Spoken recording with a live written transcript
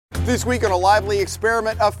This week on A Lively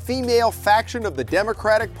Experiment, a female faction of the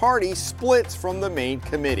Democratic Party splits from the main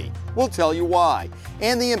committee. We'll tell you why.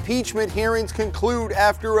 And the impeachment hearings conclude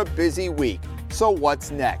after a busy week. So what's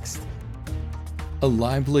next? A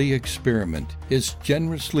Lively Experiment is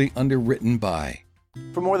generously underwritten by...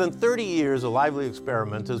 For more than 30 years, A Lively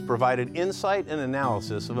Experiment has provided insight and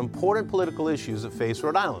analysis of important political issues that face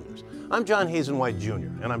Rhode Islanders. I'm John Hazen-White Jr.,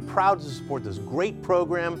 and I'm proud to support this great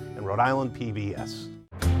program in Rhode Island PBS.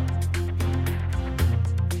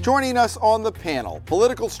 Joining us on the panel,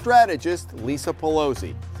 political strategist Lisa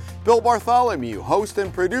Pelosi, Bill Bartholomew, host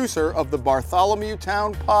and producer of the Bartholomew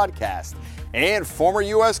Town podcast, and former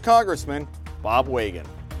U.S. Congressman Bob Wagan.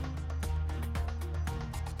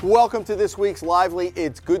 Welcome to this week's Lively.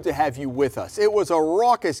 It's good to have you with us. It was a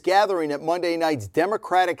raucous gathering at Monday night's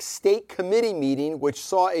Democratic State Committee meeting, which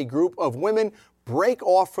saw a group of women break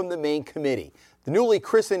off from the main committee. The newly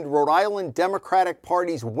christened Rhode Island Democratic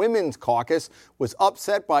Party's Women's Caucus was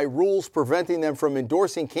upset by rules preventing them from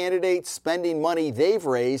endorsing candidates, spending money they've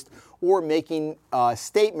raised, or making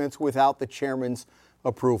statements without the chairman's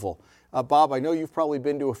approval. Bob, I know you've probably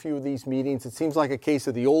been to a few of these meetings. It seems like a case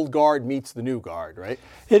of the old guard meets the new guard, right?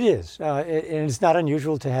 It is. And it's not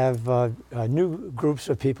unusual to have new groups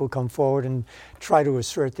of people come forward and try to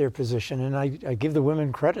assert their position. And I give the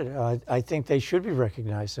women credit. I think they should be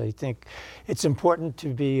recognized. I think it's important to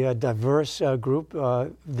be a diverse group,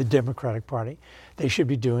 the Democratic Party. They should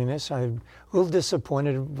be doing this. I'm a little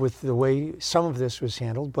disappointed with the way some of this was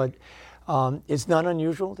handled, but it's not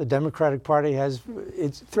unusual. The Democratic Party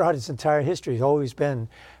throughout its entire history, has always been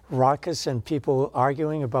raucous and people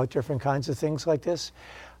arguing about different kinds of things like this.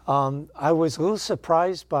 I was a little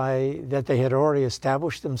surprised by that they had already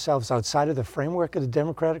established themselves outside of the framework of the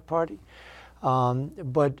Democratic Party.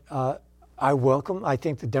 But I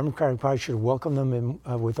think the Democratic Party should welcome them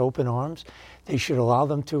with open arms. They should allow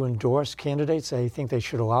them to endorse candidates. I think they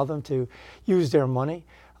should allow them to use their money.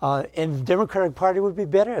 And the Democratic Party would be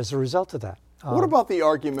better as a result of that. What about the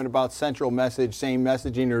argument about central message, same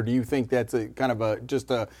messaging, or do you think that's a kind of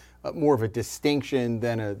just a more of a distinction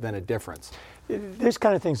than a difference? This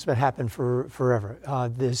kind of thing's been happening forever.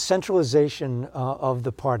 The centralization of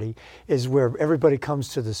the party is where everybody comes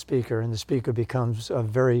to the speaker, and the speaker becomes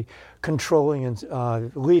very controlling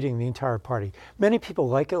and leading the entire party. Many people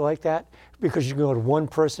like it like that because you can go to one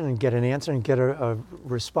person and get an answer and get a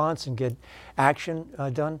response and get action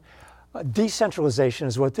done. Decentralization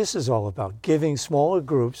is what this is all about, giving smaller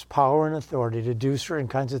groups power and authority to do certain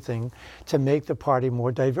kinds of things to make the party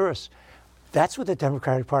more diverse. That's what the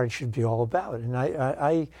Democratic Party should be all about, and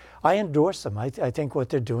I endorse them. I think what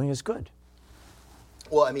they're doing is good.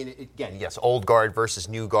 Well, I mean, again, yes, old guard versus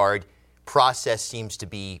new guard. Process seems to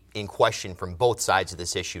be in question from both sides of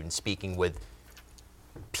this issue, and speaking with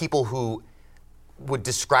people who would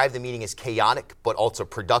describe the meeting as chaotic but also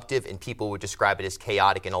productive, and people would describe it as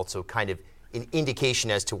chaotic and also kind of an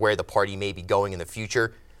indication as to where the party may be going in the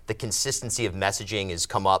future. The consistency of messaging has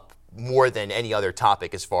come up more than any other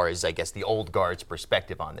topic as far as, I guess, the old guard's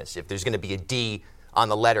perspective on this. If there's going to be a D on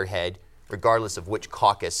the letterhead, regardless of which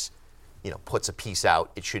caucus, puts a piece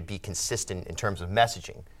out, it should be consistent in terms of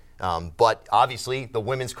messaging. But obviously, the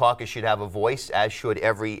Women's Caucus should have a voice, as should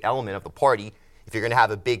every element of the party. If you're going to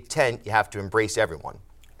have a big tent, you have to embrace everyone.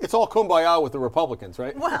 It's all kumbaya with the Republicans,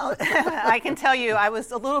 right? Well, I can tell you I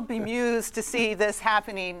was a little bemused to see this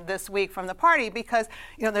happening this week from the party because,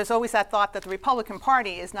 there's always that thought that the Republican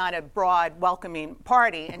Party is not a broad, welcoming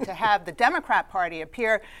party, and to have the Democrat Party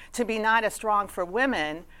appear to be not as strong for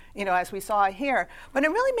women, as we saw here. But it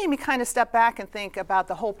really made me kind of step back and think about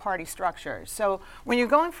the whole party structure. So when you're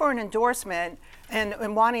going for an endorsement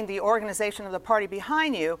and wanting the organization of the party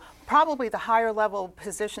behind you, probably the higher level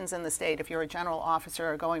positions in the state, if you're a general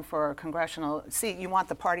officer or going for a congressional seat, you want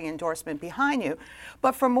the party endorsement behind you.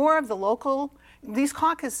 But for more of the local, these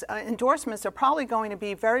caucus endorsements are probably going to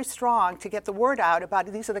be very strong to get the word out about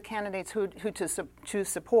these are the candidates who to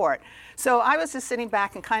support. So I was just sitting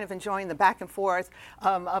back and kind of enjoying the back and forth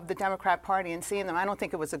of the Democrat Party and seeing them. I don't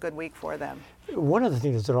think it was a good week for them. One of the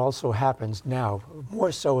things that also happens now,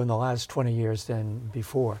 more so in the last 20 years than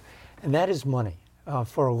before, and that is money.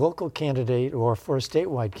 For a local candidate or for a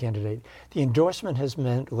statewide candidate, the endorsement has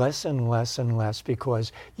meant less and less and less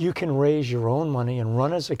because you can raise your own money and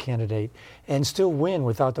run as a candidate and still win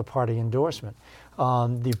without the party endorsement.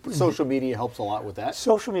 Social media helps a lot with that.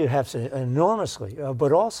 Social media helps enormously,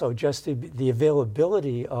 but also just the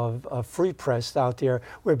availability of free press out there,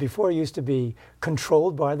 where before it used to be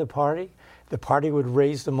controlled by the party. The party would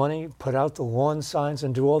raise the money, put out the lawn signs,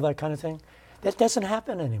 and do all that kind of thing. That doesn't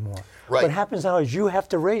happen anymore. Right. What happens now is you have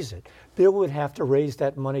to raise it. Bill would have to raise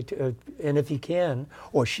that money, and if he can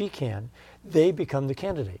or she can, they become the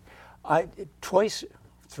candidate. Twice,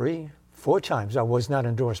 3, 4 times, I was not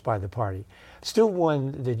endorsed by the party. Still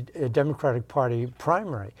won the Democratic Party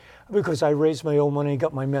primary because I raised my own money and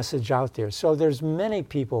got my message out there. So there's many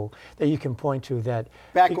people that you can point to that.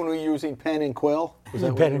 Back when we were using pen and quill? Was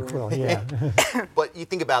that Pen and quill, yeah. But you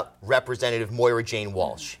think about Representative Moira Jane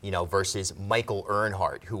Walsh, versus Michael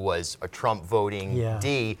Earnhardt, who was a Trump voting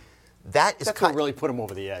D. That's what really put him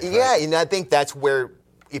over the edge. Yeah, right? and I think that's where,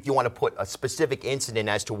 if you want to put a specific incident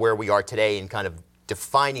as to where we are today and kind of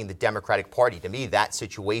defining the Democratic Party, to me, that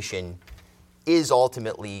situation is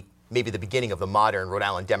ultimately maybe the beginning of the modern Rhode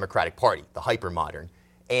Island Democratic Party, the hyper-modern.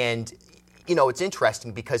 And, it's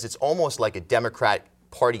interesting because it's almost like a Democratic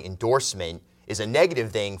Party endorsement is a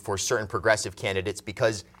negative thing for certain progressive candidates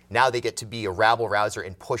because now they get to be a rabble-rouser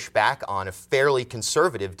and push back on a fairly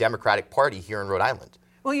conservative Democratic Party here in Rhode Island.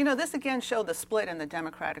 Well, this again showed the split in the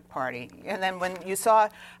Democratic Party. And then when you saw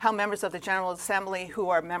how members of the General Assembly who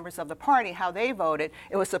are members of the party, how they voted,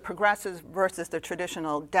 it was the progressives versus the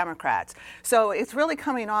traditional Democrats. So it's really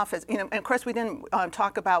coming off as, and of course we didn't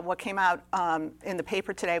talk about what came out in the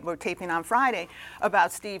paper today, we're taping on Friday,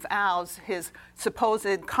 about Steve Alves, his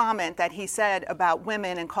supposed comment that he said about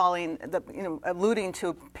women and calling, alluding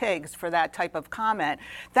to pigs for that type of comment.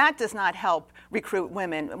 That does not help recruit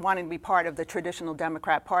women wanting to be part of the traditional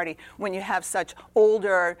Democrat Party when you have such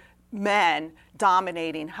older men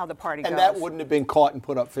dominating how the party goes. And that wouldn't have been caught and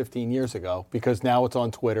put up 15 years ago because now it's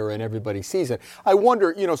on Twitter and everybody sees it. I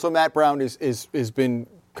wonder, so Matt Brown has been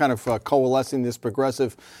kind of coalescing this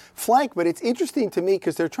progressive flank, but it's interesting to me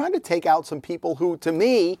because they're trying to take out some people who, to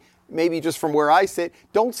me, maybe just from where I sit,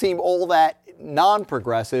 don't seem all that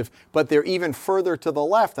non-progressive, but they're even further to the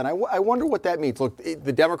left. And I wonder what that means. Look,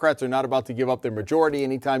 the Democrats are not about to give up their majority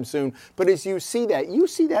anytime soon. But as you see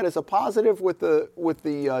that as a positive with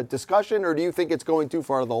the discussion, or do you think it's going too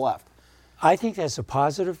far to the left? I think that's a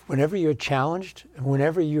positive. Whenever you're challenged,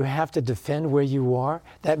 whenever you have to defend where you are,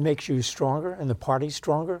 that makes you stronger and the party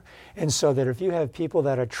stronger. And so that if you have people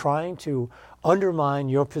that are trying to undermine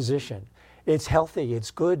your position, it's healthy, it's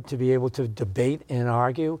good to be able to debate and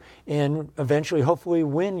argue and eventually, hopefully,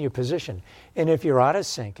 win your position. And if you're out of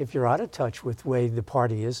sync, if you're out of touch with the way the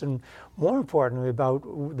party is, and more importantly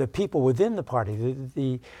about the people within the party,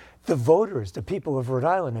 the voters, the people of Rhode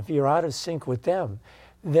Island, if you're out of sync with them,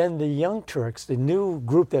 then the Young Turks, the new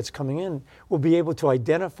group that's coming in, will be able to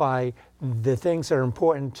identify the things that are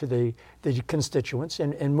important to the constituents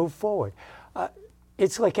and move forward.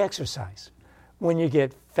 It's like exercise. When you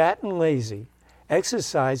get fat and lazy,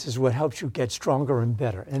 exercise is what helps you get stronger and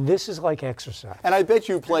better. And this is like exercise. And I bet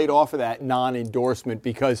you played off of that non-endorsement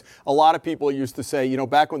because a lot of people used to say,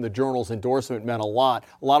 back when the Journal's endorsement meant a lot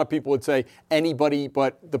of people would say anybody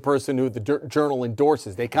but the person who the Journal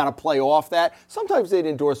endorses. They kind of play off that. Sometimes they'd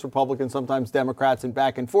endorse Republicans, sometimes Democrats, and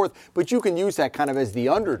back and forth. But you can use that kind of as the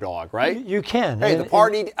underdog, right? You can. Hey, the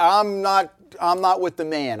party, I'm not with the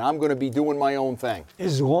man. I'm going to be doing my own thing.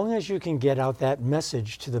 As long as you can get out that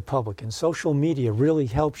message to the public, and social media really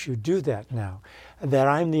helps you do that now, that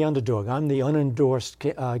I'm the underdog, I'm the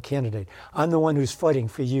unendorsed candidate, I'm the one who's fighting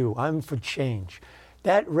for you, I'm for change.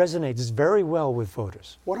 That resonates very well with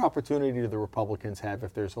voters. What opportunity do the Republicans have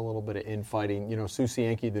if there's a little bit of infighting? Sue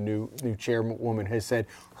Cienki, the new chairwoman, has said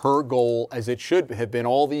her goal, as it should have been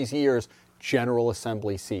all these years, General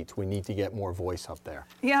Assembly seats. We need to get more voice up there.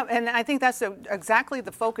 Yeah, and I think that's exactly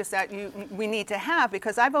the focus that we need to have,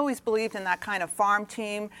 because I've always believed in that kind of farm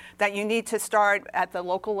team, that you need to start at the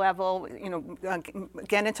local level,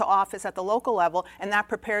 get into office at the local level, and that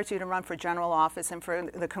prepares you to run for general office and for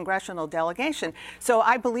the congressional delegation. So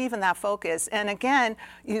I believe in that focus. And again,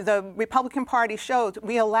 the Republican Party showed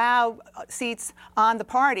we allow seats on the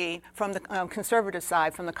party from the conservative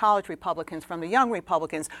side, from the college Republicans, from the young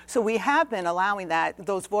Republicans. So we have been allowing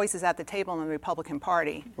those voices at the table in the Republican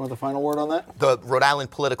Party. You want the final word on that? The Rhode Island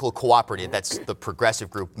Political Cooperative, that's the progressive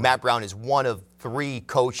group. Matt Brown is one of 3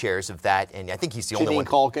 co-chairs of that, and I think he's the only one. Janine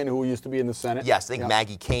Culkin, who used to be in the Senate. Yes, I think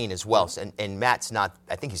Maggie Kane as well. And Matt's not,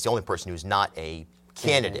 I think he's the only person who's not a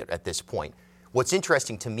candidate at this point. What's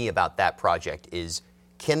interesting to me about that project is,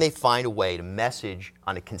 can they find a way to message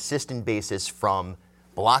on a consistent basis from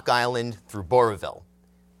Block Island through Boroughville,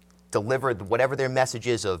 deliver whatever their message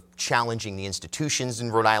is of challenging the institutions in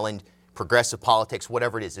Rhode Island, progressive politics,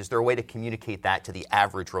 whatever it is. Is there a way to communicate that to the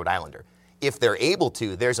average Rhode Islander? If they're able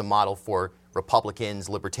to, there's a model for Republicans,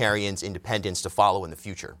 Libertarians, Independents to follow in the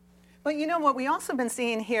future. But you know what, we also been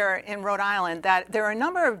seeing here in Rhode Island that there are a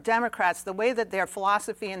number of Democrats, the way that their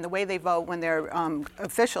philosophy and the way they vote when they're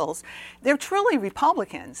officials, they're truly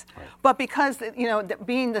Republicans. Right. But because,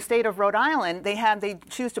 being the state of Rhode Island, they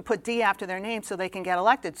choose to put D after their name so they can get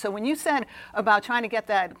elected. So when you said about trying to get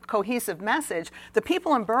that cohesive message, the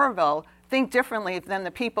people in Burrillville think differently than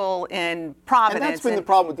the people in Providence. And that's been the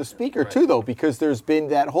problem with the speaker, too, though, because there's been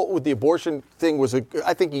that whole, with the abortion thing,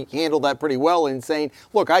 I think he handled that pretty well in saying,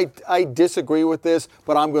 look, I disagree with this,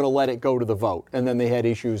 but I'm going to let it go to the vote. And then they had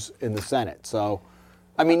issues in the Senate. So,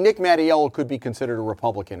 I mean, Nick Mattiello could be considered a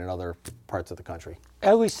Republican in other parts of the country.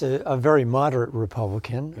 At least a very moderate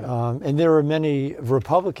Republican. Yeah. And there are many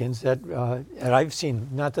Republicans that and I've seen,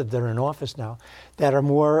 not that they're in office now, that are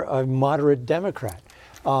more a moderate Democrat.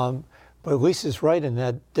 But Lisa's right in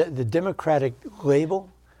that the Democratic label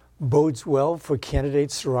bodes well for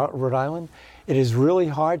candidates throughout Rhode Island. It is really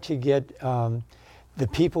hard to get the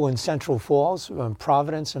people in Central Falls,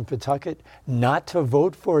 Providence and Pawtucket, not to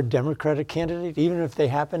vote for a Democratic candidate, even if they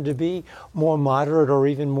happen to be more moderate or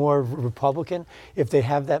even more Republican, if they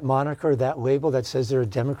have that moniker, that label that says they're a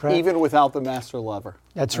Democrat. Even without the master lever.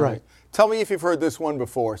 That's right. Tell me if you've heard this one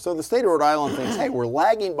before. So the state of Rhode Island thinks, hey, we're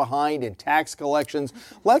lagging behind in tax collections.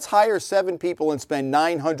 Let's hire 7 people and spend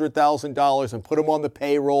 $900,000 and put them on the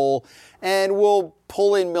payroll, and we'll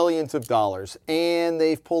pull in millions of dollars. And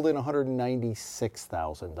they've pulled in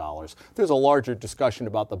 $196,000. There's a larger discussion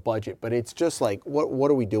about the budget, but it's just like,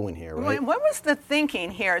 what are we doing here, right? What was the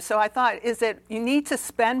thinking here? So I thought, is it you need to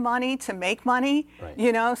spend money to make money?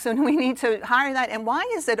 Right. So we need to hire that. And why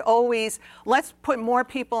is it always, let's put more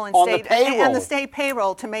people in state and the state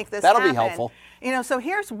payroll to make this happen? That'll be helpful. So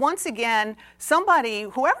here's, once again,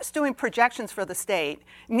 whoever's doing projections for the state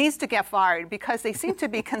needs to get fired because they seem to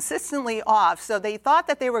be consistently off. So they thought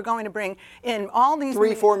that they were going to bring in all these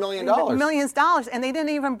 $4 million. Millions of dollars, and they didn't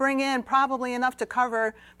even bring in probably enough to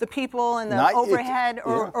cover the people and the overhead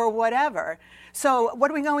or whatever. So what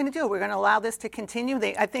are we going to do? We're going to allow this to continue?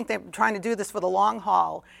 I think they're trying to do this for the long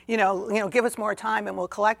haul. Give us more time and we'll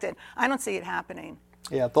collect it. I don't see it happening.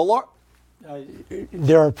 Yeah,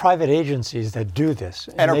 there are private agencies that do this.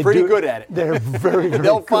 And are pretty good at it. They're very, very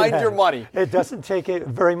They'll good find at your it. money. It doesn't take it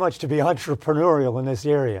very much to be entrepreneurial in this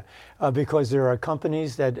area because there are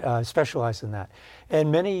companies that specialize in that.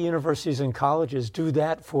 And many universities and colleges do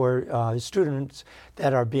that for students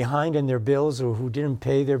that are behind in their bills or who didn't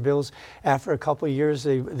pay their bills. After a couple of years,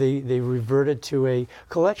 they reverted to a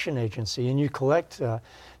collection agency, and you collect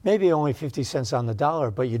maybe only 50 cents on the dollar,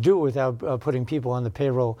 but you do it without putting people on the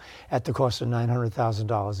payroll at the cost of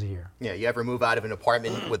 $900,000 a year. Yeah, you ever move out of an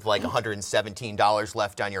apartment with like $117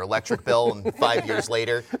 left on your electric bill and 5 years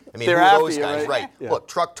later? I mean, who are those guys? Right. Yeah. Look,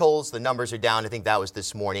 truck tolls, the numbers are down. I think that was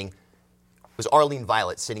this morning. It was Arlene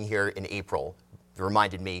Violet sitting here in April. It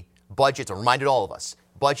reminded me, reminded all of us,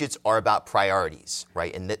 budgets are about priorities,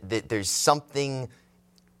 right? And there's something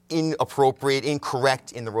inappropriate,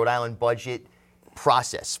 incorrect in the Rhode Island budget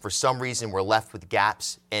process. For some reason, we're left with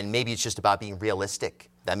gaps, and maybe it's just about being realistic.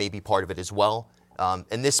 That may be part of it as well. And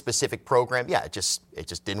this specific program, it just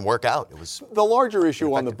didn't work out. It was the larger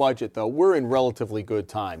issue on the budget, though. We're in relatively good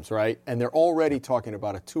times, right? And they're already talking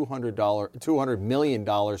about a $200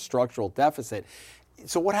 million structural deficit.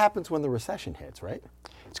 So what happens when the recession hits, right?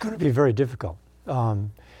 It's going to be very difficult.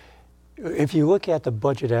 If you look at the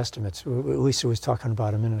budget estimates, Lisa was talking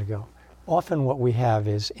about a minute ago, often what we have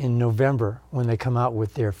is in November, when they come out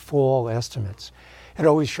with their fall estimates, it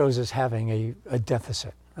always shows us having a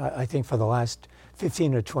deficit. I think for the last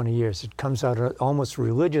 15 or 20 years, it comes out almost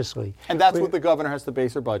religiously. And that's what the governor has to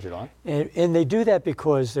base her budget on. And they do that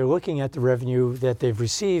because they're looking at the revenue that they've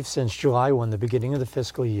received since July 1, the beginning of the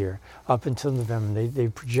fiscal year, up until November. They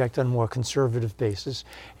project on a more conservative basis.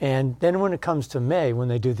 And then when it comes to May, when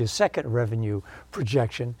they do the second revenue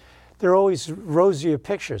projection, they're always rosier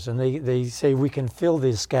pictures, and they say we can fill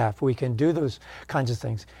this gap, we can do those kinds of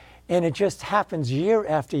things. And it just happens year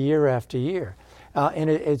after year after year. And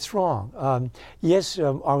it's wrong. Yes,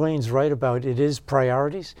 Arlene's right about it is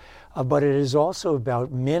priorities, but it is also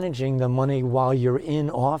about managing the money while you're in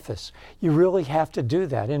office. You really have to do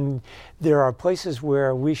that. And there are places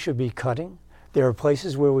where we should be cutting. There are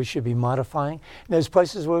places where we should be modifying. And there's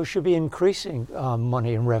places where we should be increasing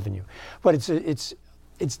money and revenue. But it's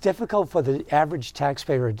difficult for the average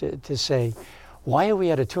taxpayer to say, why are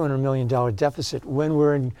we at a $200 million deficit when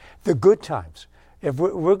we're in the good times? If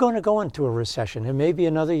we're going to go into a recession, it may be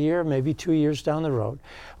another year, maybe 2 years down the road,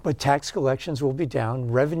 but tax collections will be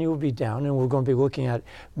down, revenue will be down, and we're going to be looking at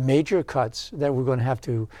major cuts that we're going to have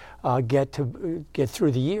to get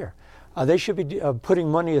through the year. They should be putting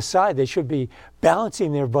money aside. They should be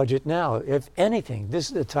balancing their budget now. If anything, this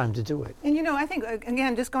is the time to do it. And I think,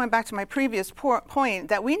 again, just going back to my previous point,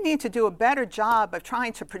 that we need to do a better job of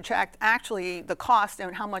trying to project actually the cost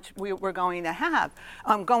and how much we're going to have,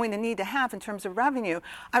 going to need to have in terms of revenue.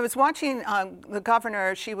 I was watching the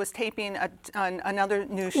governor. She was taping another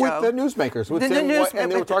news show. With the newsmakers.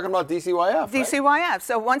 And they were talking about DCYF. DCYF. Right?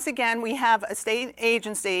 So once again, we have a state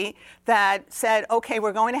agency that said, okay,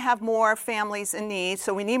 we're going to have more families in need,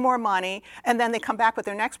 so we need more money. And then they come back with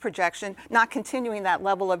their next projection, not continuing that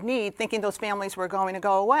level of need, thinking those families were going to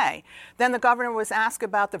go away. Then the governor was asked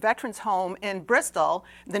about the veterans home in Bristol,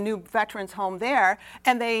 the new veterans home there,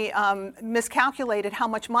 and they miscalculated how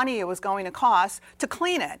much money it was going to cost to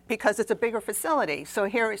clean it because it's a bigger facility. So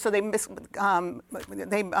they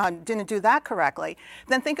didn't do that correctly.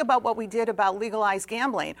 Then think about what we did about legalized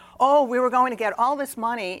gambling. Oh, we were going to get all this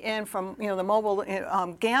money in from the mobile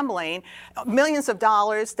gambling, millions of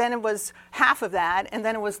dollars. Then it was half of that, and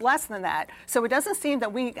then it was less than that. So it doesn't seem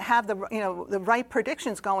that we have the right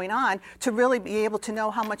predictions going on to really be able to know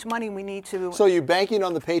how much money we need to. So you're banking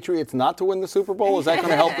on the Patriots not to win the Super Bowl? Is that going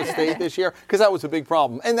to help the state this year? Because that was a big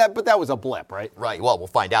problem, but that was a blip, right? Right. Well, we'll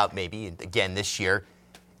find out maybe again this year.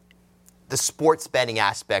 The sports betting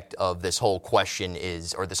aspect of this whole question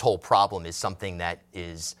or this whole problem is something that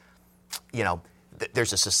is,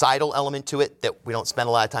 there's a societal element to it that we don't spend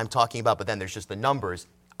a lot of time talking about, but then there's just the numbers.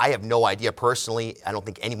 I have no idea personally. I don't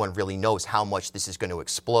think anyone really knows how much this is going to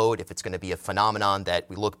explode, if it's going to be a phenomenon that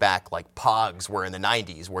we look back like Pogs were in the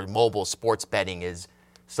 90s, where mobile sports betting is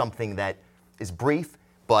something that is brief,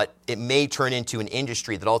 but it may turn into an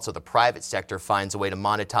industry that also the private sector finds a way to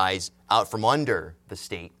monetize out from under the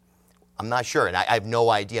state. I'm not sure, and I have no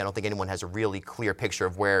idea. I don't think anyone has a really clear picture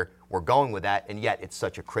of where we're going with that, and yet it's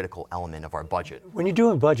such a critical element of our budget. When you're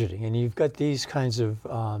doing budgeting and you've got these kinds of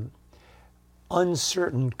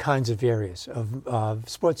uncertain kinds of areas of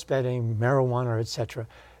sports betting, marijuana, etc.,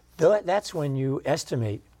 that's when you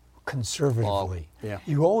estimate conservatively. Yeah.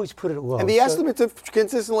 You always put it low. And the estimates have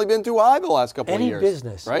consistently been too high the last couple of years. Any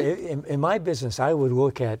business, right? In my business, I would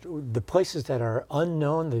look at the places that are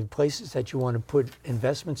unknown, the places that you want to put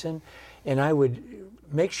investments in, and I would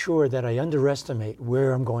make sure that I underestimate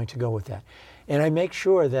where I'm going to go with that. And I make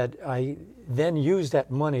sure that I then use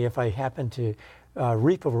that money if I happen to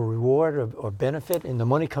reap a reward or benefit and the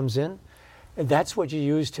money comes in. And that's what you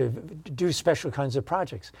use to do special kinds of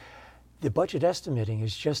projects. The budget estimating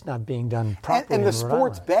is just not being done properly. And the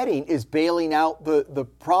sports betting is bailing out the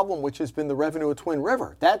problem, which has been the revenue of Twin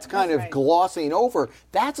River. That's kind of glossing over.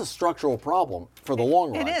 That's a structural problem for the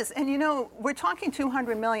long run. It is. And we're talking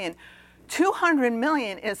 $200 million. $200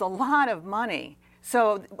 million is a lot of money.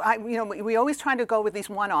 So, we always try to go with these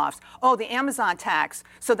one-offs. Oh, the Amazon tax,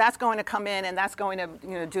 so that's going to come in and that's going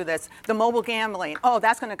to do this. The mobile gambling, oh,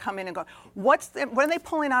 that's going to come in and go. What are they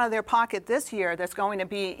pulling out of their pocket this year that's going to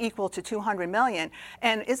be equal to $200 million?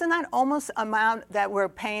 And isn't that almost amount that we're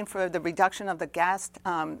paying for the reduction of the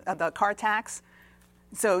the car tax?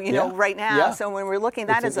 So, right now, so when we're looking,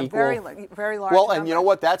 that is a very, very large number. And you know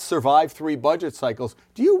what? That survived 3 budget cycles.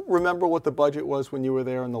 Do you remember what the budget was when you were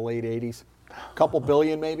there in the late 80s? A couple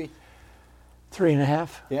billion, maybe? 3.5.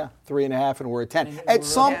 Yeah, 3.5, and we're at 10. At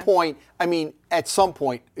some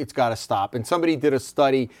point, it's got to stop. And somebody did a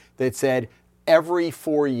study that said every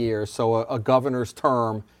 4 years, so a governor's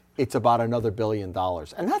term, it's about another $1 billion.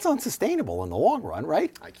 And that's unsustainable in the long run,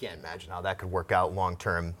 right? I can't imagine how that could work out long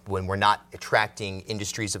term when we're not attracting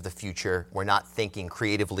industries of the future. We're not thinking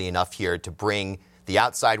creatively enough here to bring the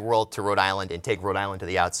outside world to Rhode Island and take Rhode Island to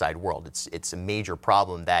the outside world. It's a major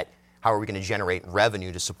problem that how are we going to generate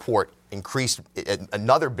revenue to support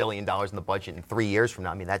another $1 billion in the budget in 3 years from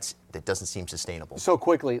now? I mean, that doesn't seem sustainable. So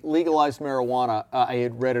quickly, legalized marijuana. I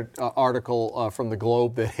had read an article from the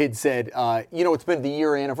Globe that had said, it's been the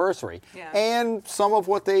year anniversary. Yeah. And some of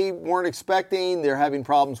what they weren't expecting, they're having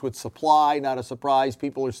problems with supply, not a surprise.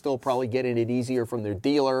 People are still probably getting it easier from their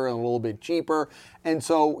dealer and a little bit cheaper. And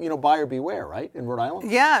so, buyer beware, right, in Rhode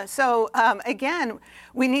Island? Yeah. So, again,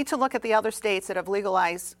 we need to look at the other states that have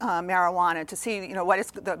legalized marijuana to see, what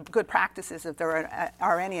is the good practices, if there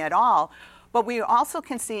are any at all. But we also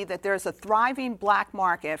can see that there's a thriving black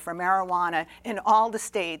market for marijuana in all the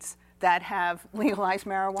states that have legalized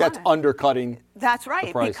marijuana. That's undercutting. That's right,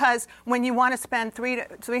 the price. Because when you want to spend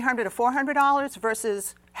 $300 to $400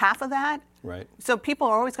 versus half of that, Right. So people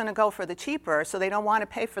are always going to go for the cheaper, so they don't want to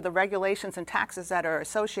pay for the regulations and taxes that are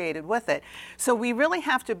associated with it. So we really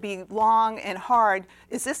have to be long and hard.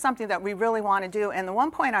 Is this something that we really want to do? And the one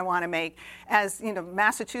point I want to make, as you know,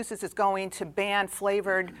 Massachusetts is going to ban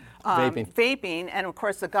flavored vaping, and of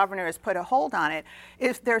course the governor has put a hold on it.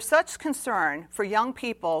 If there's such concern for young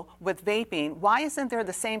people with vaping, why isn't there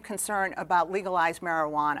the same concern about legalized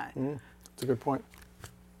marijuana? That's a good point.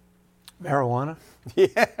 Marijuana?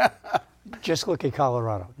 Yeah. Just look at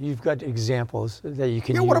Colorado. You've got examples that you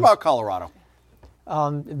can use. What about Colorado?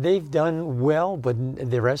 They've done well, but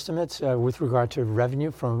their estimates with regard to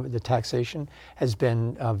revenue from the taxation has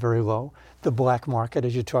been very low. The black market,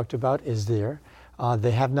 as you talked about, is there.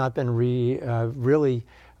 They have not been really,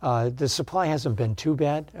 the supply hasn't been too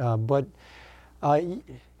bad, but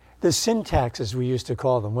the sin taxes, we used to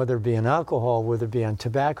call them, whether it be on alcohol, whether it be on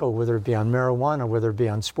tobacco, whether it be on marijuana, whether it be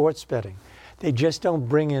on sports betting, they just don't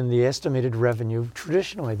bring in the estimated revenue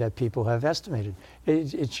traditionally that people have estimated.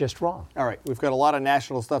 It's just wrong. All right, we've got a lot of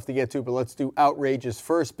national stuff to get to, but let's do outrages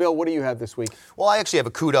first. Bill, what do you have this week? Well, I actually have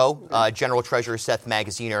a kudo. General Treasurer Seth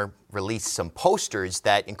Magaziner released some posters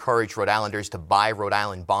that encourage Rhode Islanders to buy Rhode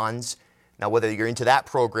Island bonds. Now, whether you're into that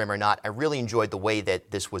program or not, I really enjoyed the way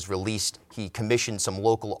that this was released. He commissioned some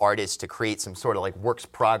local artists to create some sort of like works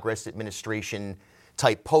progress administration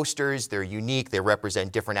type posters. They're unique. They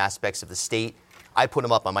represent different aspects of the state. I put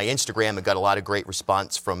them up on my Instagram and got a lot of great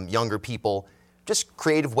response from younger people. Just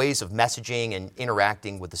creative ways of messaging and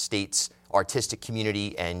interacting with the state's artistic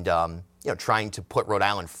community and trying to put Rhode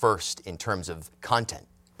Island first in terms of content.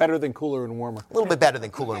 Better than cooler and warmer. A little bit better than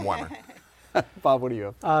cooler and warmer. Bob, what do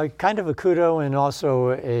you have? Kind of a kudo and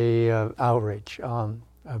also a outrage.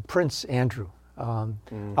 Prince Andrew.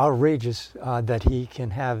 Outrageous that he can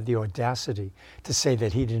have the audacity to say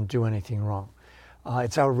that he didn't do anything wrong.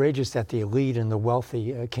 It's outrageous that the elite and the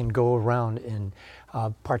wealthy can go around and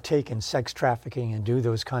partake in sex trafficking and do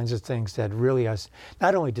those kinds of things that really are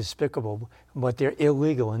not only despicable, but they're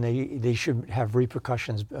illegal and they should have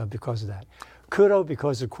repercussions because of that. Kudo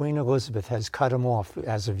because of Queen Elizabeth has cut him off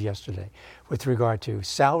as of yesterday with regard to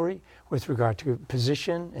salary, with regard to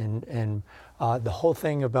position, and the whole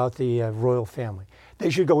thing about the royal family. They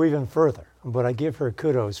should go even further, but I give her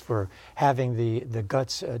kudos for having the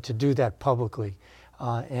guts to do that publicly.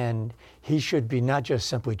 And he should be not just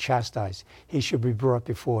simply chastised, he should be brought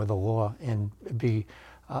before the law and be,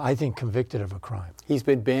 I think, convicted of a crime. He's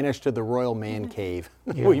been banished to the royal man cave.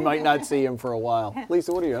 Yeah. We might not see him for a while.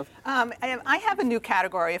 Lisa, what do you have? I have a new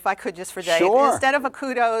category, if I could, just for Dave. Sure. Instead of a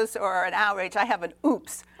kudos or an outrage, I have an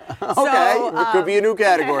oops. Okay, so, it could be a new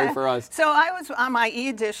category for us. So I was on my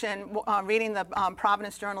e-edition reading the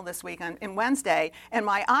Providence Journal this week on Wednesday, and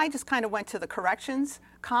my eye just kind of went to the corrections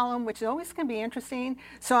column, which always can be interesting.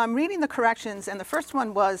 So I'm reading the corrections, and the first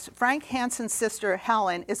one was, Frank Hansen's sister,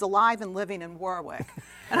 Helen, is alive and living in Warwick.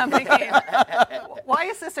 And I'm thinking, why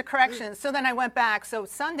is this a correction? So then I went back. So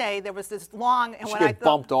Sunday, there was this long... And she when get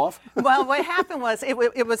bumped off? Well, what happened was,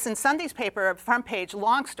 it was in Sunday's paper, front page,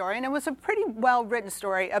 long story, and it was a pretty well-written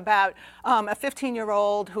story about a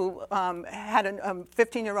 15-year-old who had a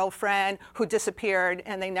 15-year-old friend who disappeared,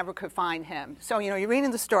 and they never could find him. So, you're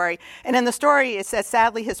reading the story, and in the story, it says,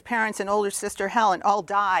 sadly, his parents and older sister, Helen, all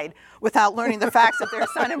died without learning the facts of their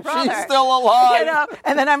son and brother. She's still alive.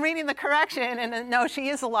 And then I'm reading the correction, and then, no, she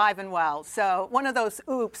is alive and well. So one of those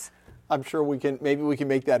oops. I'm sure maybe we can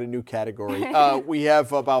make that a new category. We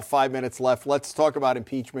have about 5 minutes left. Let's talk about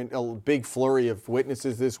impeachment. A big flurry of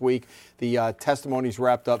witnesses this week. The testimony's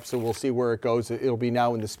wrapped up, so we'll see where it goes. It'll be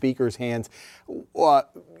now in the speaker's hands.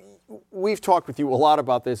 We've talked with you a lot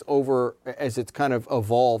about this as it's kind of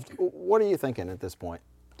evolved. What are you thinking at this point?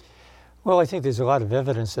 Well, I think there's a lot of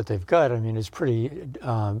evidence that they've got. I mean, it's pretty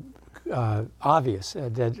obvious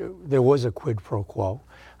that there was a quid pro quo.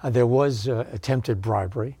 There was attempted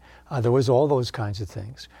bribery. There was all those kinds of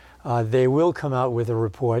things. They will come out with a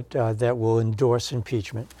report that will endorse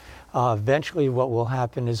impeachment. Eventually, what will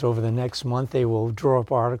happen is over the next month, they will draw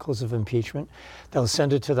up articles of impeachment. They'll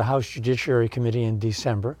send it to the House Judiciary Committee in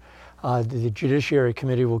December. The Judiciary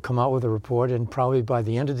Committee will come out with a report, and probably by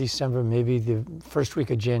the end of December, maybe the first week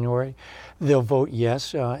of January, they'll vote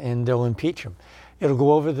yes, and they'll impeach him. It'll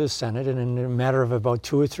go over to the Senate, and in a matter of about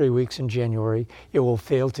 2 or 3 weeks in January, it will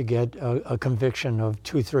fail to get a conviction of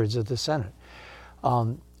 2/3 of the Senate.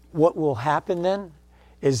 What will happen then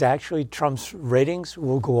is actually Trump's ratings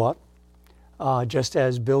will go up, just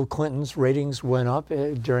as Bill Clinton's ratings went up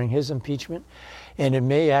during his impeachment. and it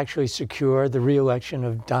may actually secure the re-election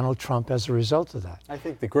of Donald Trump as a result of that. I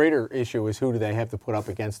think the greater issue is who do they have to put up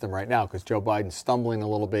against him right now, because Joe Biden's stumbling a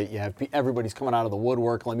little bit. You have everybody's coming out of the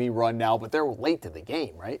woodwork, let me run now, but they're late to the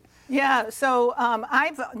game, right? Yeah, so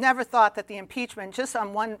I've never thought that the impeachment, just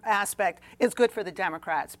on one aspect, is good for the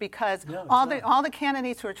Democrats, because all the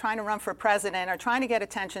candidates who are trying to run for president are trying to get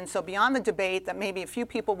attention. So beyond the debate that maybe a few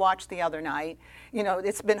people watched the other night,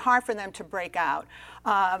 it's been hard for them to break out.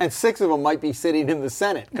 And 6 of them might be sitting in the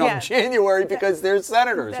Senate come January because they're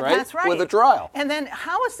senators, right? That's right. With a trial. And then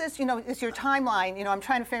how is this, is your timeline, I'm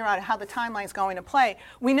trying to figure out how the timeline is going to play.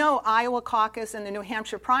 We know Iowa caucus and the New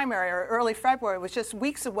Hampshire primary, or early February, was just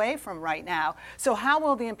weeks away from right now. So how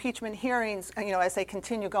will the impeachment hearings, as they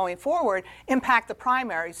continue going forward, impact the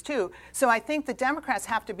primaries too? So I think the Democrats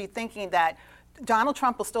have to be thinking that Donald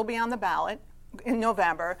Trump will still be on the ballot in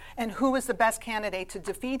November, and who is the best candidate to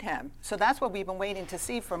defeat him. So that's what we've been waiting to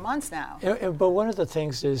see for months now. But one of the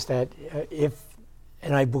things is that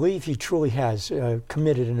and I believe he truly has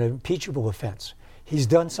committed an impeachable offense. He's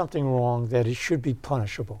done something wrong that it should be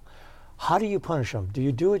punishable. How do you punish him? Do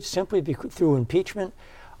you do it simply through impeachment?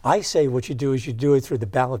 I say what you do is you do it through the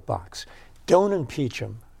ballot box. Don't impeach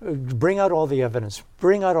him. Bring out all the evidence,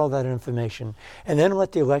 bring out all that information, and then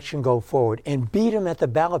let the election go forward and beat him at the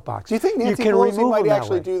ballot box. Do you think Nancy Pelosi might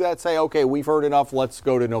actually do that, say, okay, we've heard enough, let's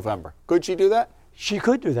go to November? Could she do that? She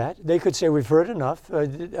could do that. They could say, we've heard enough,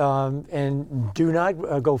 and do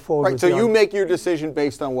not go forward. Right, so you make your decision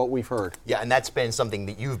based on what we've heard. Yeah, and that's been something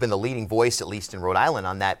that you've been the leading voice, at least in Rhode Island,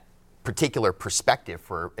 on that particular perspective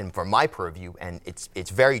from my purview. And it's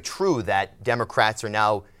very true that Democrats are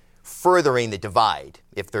now furthering the divide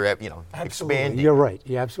if they're, expanding. You're right.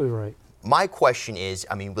 You're absolutely right. My question is,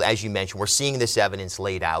 as you mentioned, we're seeing this evidence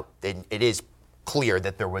laid out. It is clear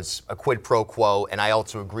that there was a quid pro quo, and I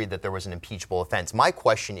also agree that there was an impeachable offense. My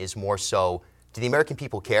question is more so, do the American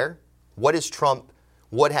people care? What is Trump,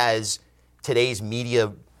 what has today's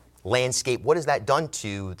media landscape, what has that done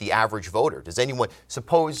to the average voter? Does anyone,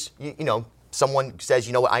 suppose, someone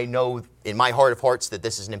says, I know in my heart of hearts that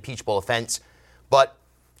this is an impeachable offense, but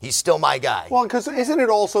he's still my guy. Well, because isn't it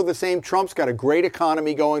also the same? Trump's got a great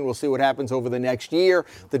economy going. We'll see what happens over the next year.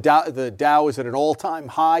 The Dow is at an all-time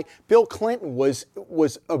high. Bill Clinton was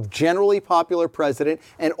a generally popular president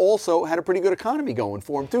and also had a pretty good economy going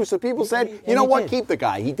for him, too. So people said, you know what, keep the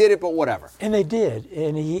guy. He did it, but whatever. And they did,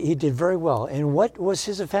 and he did very well. And what was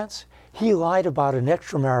his offense? He lied about an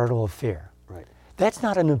extramarital affair. That's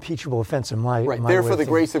not an impeachable offense in my right. There, for the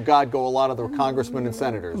grace of God, go a lot of the congressmen and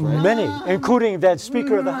senators, right? Many, including that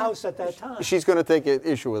Speaker of the House at that time. She's going to take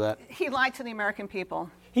issue with that. He lied to the American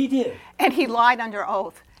people. He did. And he lied under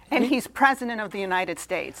oath. And he's president of the United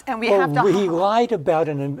States. And he lied about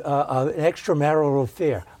an extramarital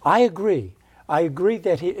affair. I agree. I agree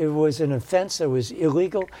that it was an offense that was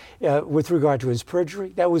illegal with regard to his perjury.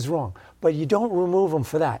 That was wrong. But you don't remove him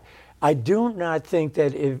for that. I do not think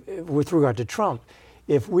that with regard to Trump,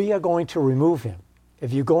 if we are going to remove him,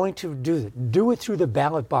 if you're going to do it through the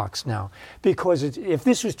ballot box now. Because if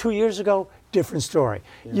this was 2 years ago, different story.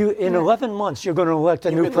 Yeah. In 11 months, you're going to elect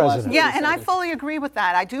a new president. Yeah, and I fully agree with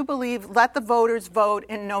that. I do believe let the voters vote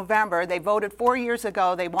in November. They voted 4 years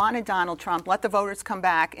ago. They wanted Donald Trump. Let the voters come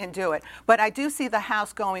back and do it. But I do see the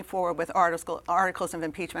House going forward with articles of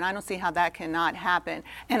impeachment. I don't see how that cannot happen.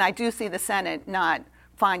 And I do see the Senate not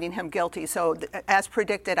finding him guilty. So as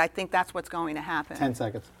predicted, I think that's what's going to happen. 10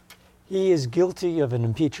 seconds. He is guilty of an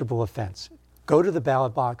impeachable offense. Go to the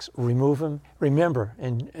ballot box, remove him. Remember,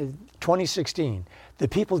 in 2016, the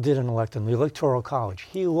people didn't elect him, the Electoral College.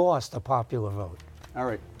 He lost the popular vote. All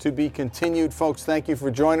right, to be continued, folks. Thank you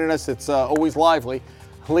for joining us. It's always lively.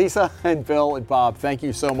 Lisa and Bill and Bob, thank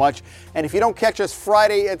you so much. And if you don't catch us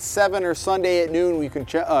Friday at 7 or Sunday at noon, you can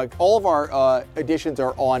check. All of our editions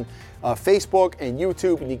are on Facebook and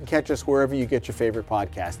YouTube, and you can catch us wherever you get your favorite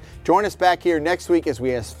podcast. Join us back here next week as we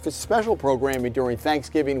have special programming during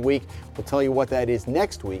Thanksgiving week. We'll tell you what that is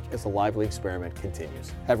next week as the Lively Experiment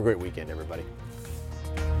continues. Have a great weekend, everybody.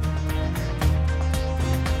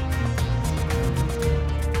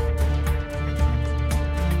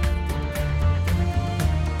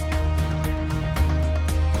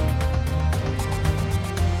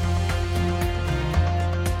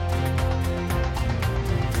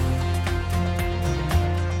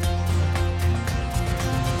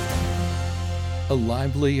 A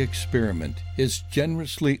Lively Experiment is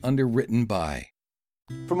generously underwritten by.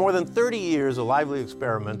 For more than 30 years, A Lively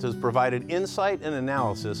Experiment has provided insight and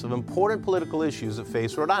analysis of important political issues that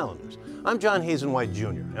face Rhode Islanders. I'm John Hazen White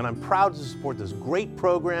Jr., and I'm proud to support this great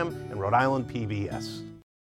program in Rhode Island PBS.